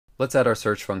let's add our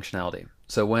search functionality.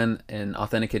 So when an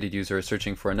authenticated user is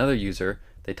searching for another user,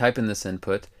 they type in this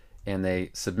input and they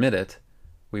submit it.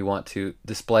 We want to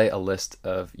display a list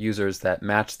of users that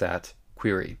match that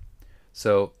query.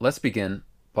 So let's begin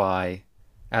by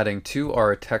adding to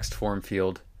our text form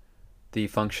field the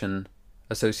function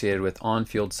associated with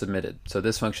onFieldSubmitted. So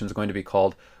this function is going to be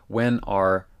called when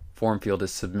our form field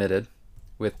is submitted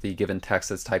with the given text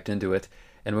that's typed into it,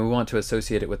 and we want to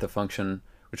associate it with a function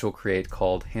which we'll create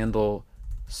called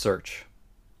handleSearch.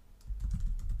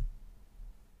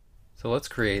 So let's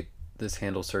create this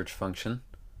handleSearch function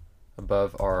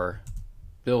above our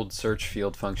build search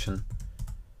field function,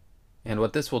 and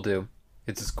what this will do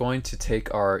is it's going to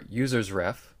take our users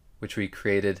ref, which we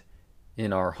created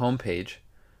in our home page.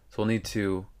 So we'll need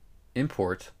to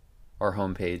import our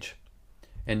home page,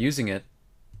 and using it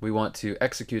we want to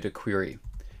execute a query,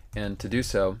 and to do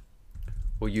so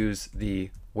we'll use the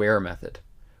where method.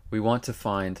 We want to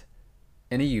find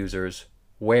any users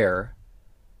where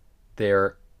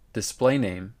their display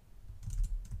name,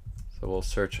 so we'll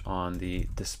search on the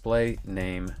display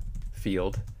name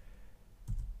field,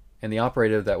 and the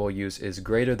operator that we'll use is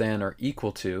greater than or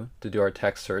equal to do our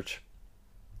text search,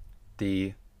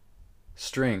 the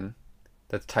string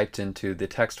that's typed into the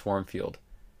text form field.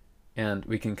 And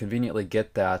we can conveniently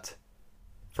get that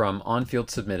from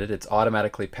onFieldSubmitted. It's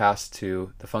automatically passed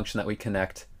to the function that we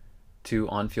connect to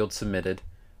onFieldSubmitted.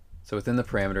 So within the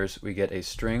parameters we get a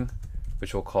string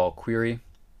which we'll call query,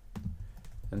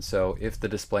 and so if the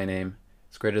display name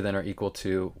is greater than or equal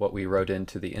to what we wrote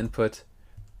into the input,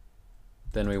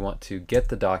 then we want to get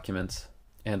the documents,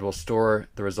 and we'll store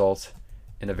the results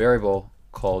in a variable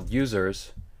called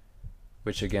users,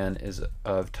 which again is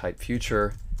of type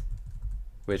future,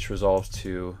 which resolves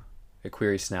to a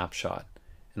query snapshot,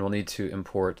 and we'll need to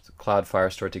import Cloud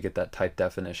Firestore to get that type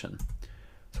definition.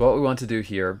 So what we want to do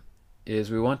here is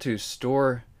we want to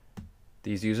store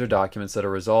these user documents that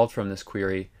are resolved from this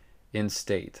query in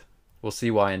state. We'll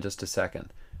see why in just a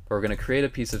second. But we're going to create a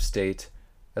piece of state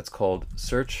that's called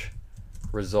search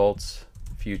results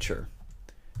future,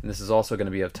 and this is also going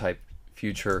to be of type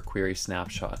future query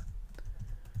snapshot.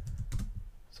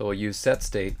 So we'll use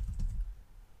setState.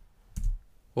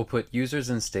 We'll put users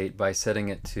in state by setting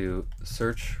it to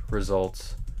search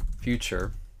results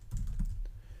future,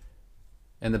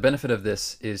 and the benefit of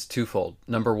this is twofold.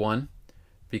 Number one,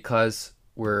 because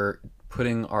we're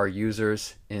putting our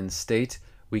users in state,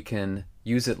 we can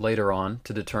use it later on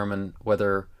to determine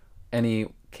whether any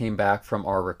came back from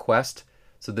our request.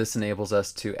 So this enables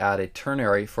us to add a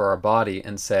ternary for our body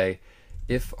and say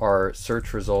if our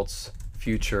search results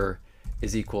future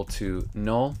is equal to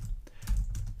null,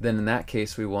 then in that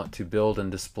case we want to build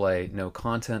and display no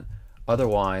content.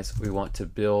 Otherwise we want to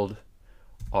build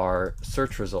our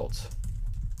search results.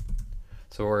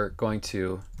 So we're going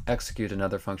to execute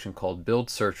another function called build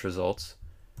search results,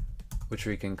 which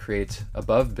we can create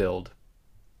above build.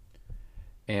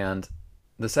 And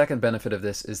the second benefit of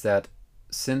this is that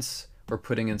since we're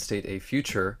putting in state a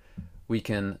future, we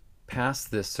can pass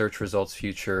this search results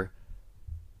future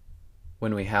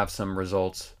when we have some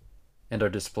results and are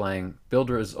displaying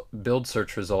build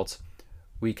search results.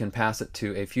 We can pass it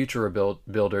to a future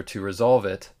builder to resolve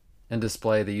it and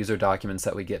display the user documents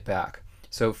that we get back.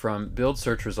 So from build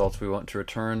search results we want to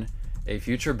return a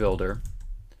future builder,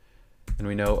 and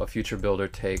we know a future builder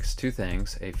takes two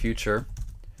things. A future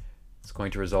is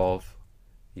going to resolve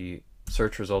the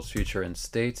search results future in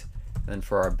state, and then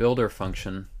for our builder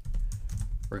function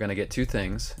we're going to get two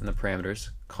things in the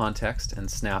parameters, context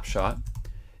and snapshot.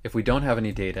 If we don't have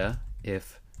any data,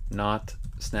 if not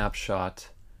snapshot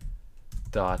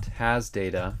dot has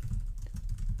data,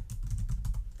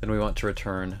 then we want to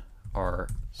return our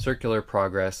circular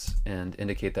progress and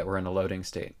indicate that we're in a loading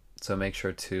state. So make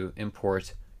sure to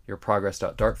import your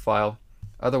progress.dart file.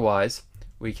 Otherwise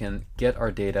we can get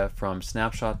our data from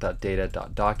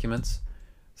snapshot.data.documents.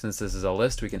 Since this is a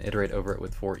list, we can iterate over it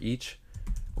with for each.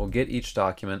 We'll get each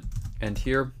document, and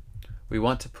here we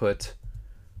want to put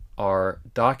our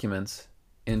documents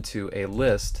into a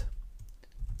list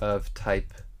of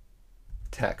type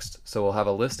text. So we'll have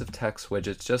a list of text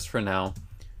widgets just for now,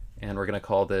 and we're going to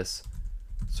call this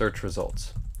search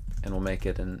results, and we'll make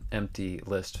it an empty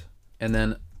list. And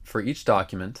then for each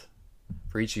document,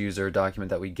 for each user document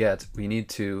that we get, we need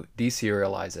to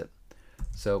deserialize it.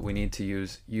 So we need to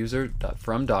use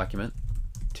user.fromDocument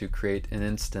to create an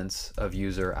instance of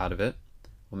user out of it.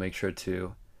 We'll make sure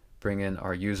to bring in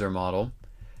our user model,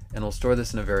 and we'll store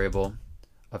this in a variable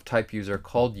of type user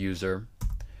called user,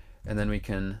 and then we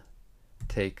can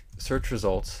take search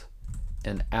results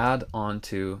and add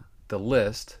onto the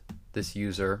list this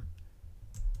user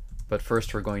But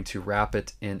first we're going to wrap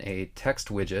it in a text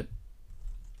widget,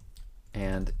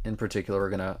 and in particular we're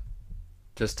going to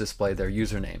just display their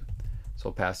username. So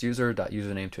we'll pass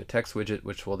user.username to a text widget,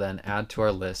 which will then add to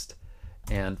our list,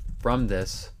 and from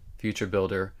this future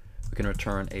builder we can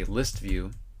return a list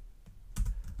view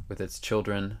with its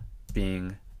children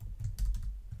being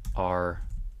our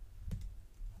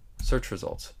search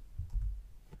results.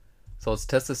 So let's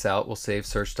test this out. We'll save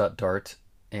search.dart,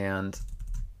 and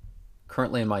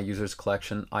currently in my users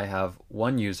collection I have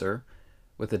one user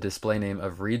with a display name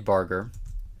of readbarger.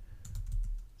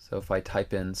 So if I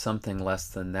type in something less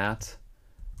than that,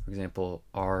 for example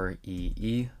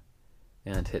REE,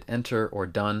 and hit enter or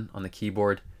done on the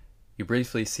keyboard, you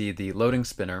briefly see the loading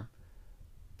spinner,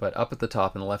 but up at the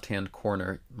top in the left hand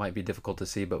corner, it might be difficult to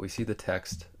see, but we see the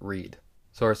text read.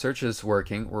 So our search is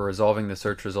working. We're resolving the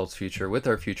search results feature with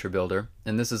our future builder,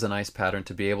 and this is a nice pattern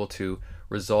to be able to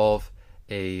resolve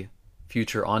a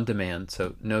feature on demand.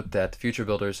 So note that future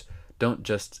builders don't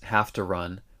just have to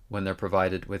run when they're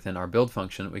provided within our build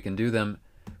function. We can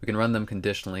run them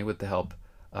conditionally with the help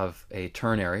of a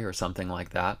ternary or something like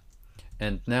that.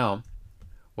 And now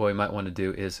what we might want to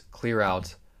do is clear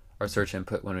out our search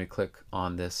input when we click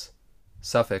on this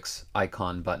suffix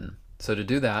icon button. So to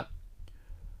do that,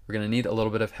 we're going to need a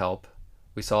little bit of help.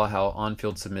 We saw how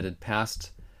onField submitted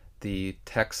passed the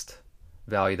text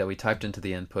value that we typed into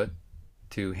the input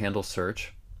to handle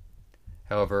search.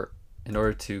 However, in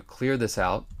order to clear this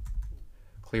out,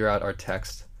 clear out our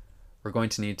text, we're going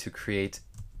to need to create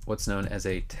what's known as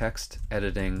a text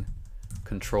editing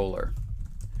controller.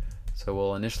 So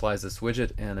we'll initialize this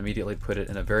widget and immediately put it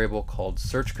in a variable called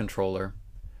search controller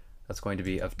that's going to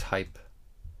be of type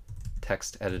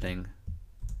text editing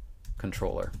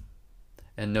controller.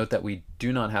 And note that we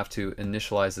do not have to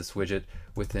initialize this widget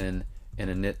within an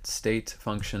init state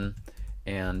function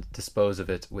and dispose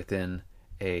of it within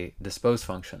a dispose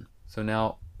function. So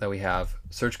now that we have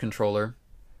search controller,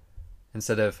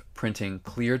 instead of printing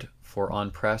cleared for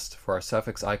onPressed for our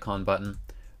suffix icon button,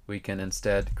 we can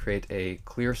instead create a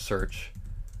clear search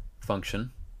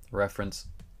function,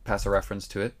 pass a reference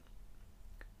to it,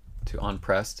 to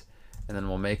onPressed, and then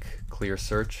we'll make clear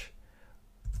search.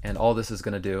 And all this is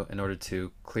going to do in order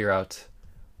to clear out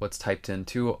what's typed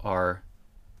into our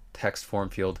text form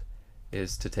field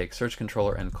is to take search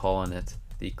controller and call on it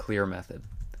the clear method.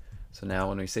 So now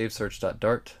when we save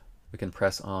search.dart, we can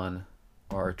press on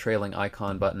our trailing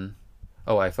icon button.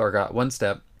 Oh, I forgot one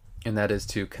step, and that is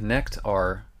to connect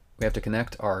we have to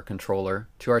connect our controller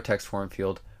to our text form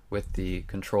field with the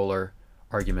controller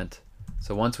argument.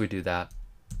 So once we do that,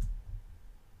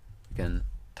 we can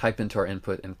type into our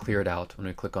input and clear it out when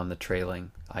we click on the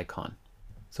trailing icon.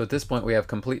 So at this point we have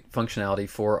complete functionality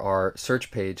for our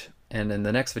search page, and in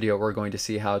the next video we're going to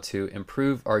see how to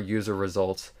improve our user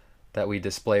results that we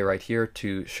display right here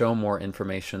to show more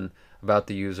information about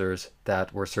the users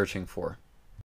that we're searching for.